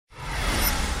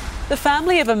The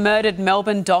family of a murdered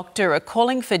Melbourne doctor are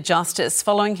calling for justice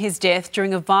following his death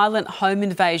during a violent home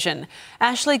invasion.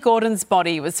 Ashley Gordon's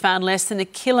body was found less than a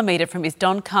kilometre from his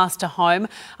Doncaster home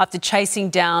after chasing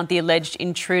down the alleged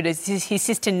intruders. His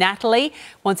sister Natalie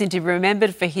wants him to be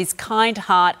remembered for his kind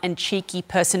heart and cheeky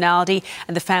personality,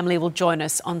 and the family will join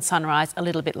us on Sunrise a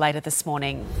little bit later this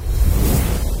morning.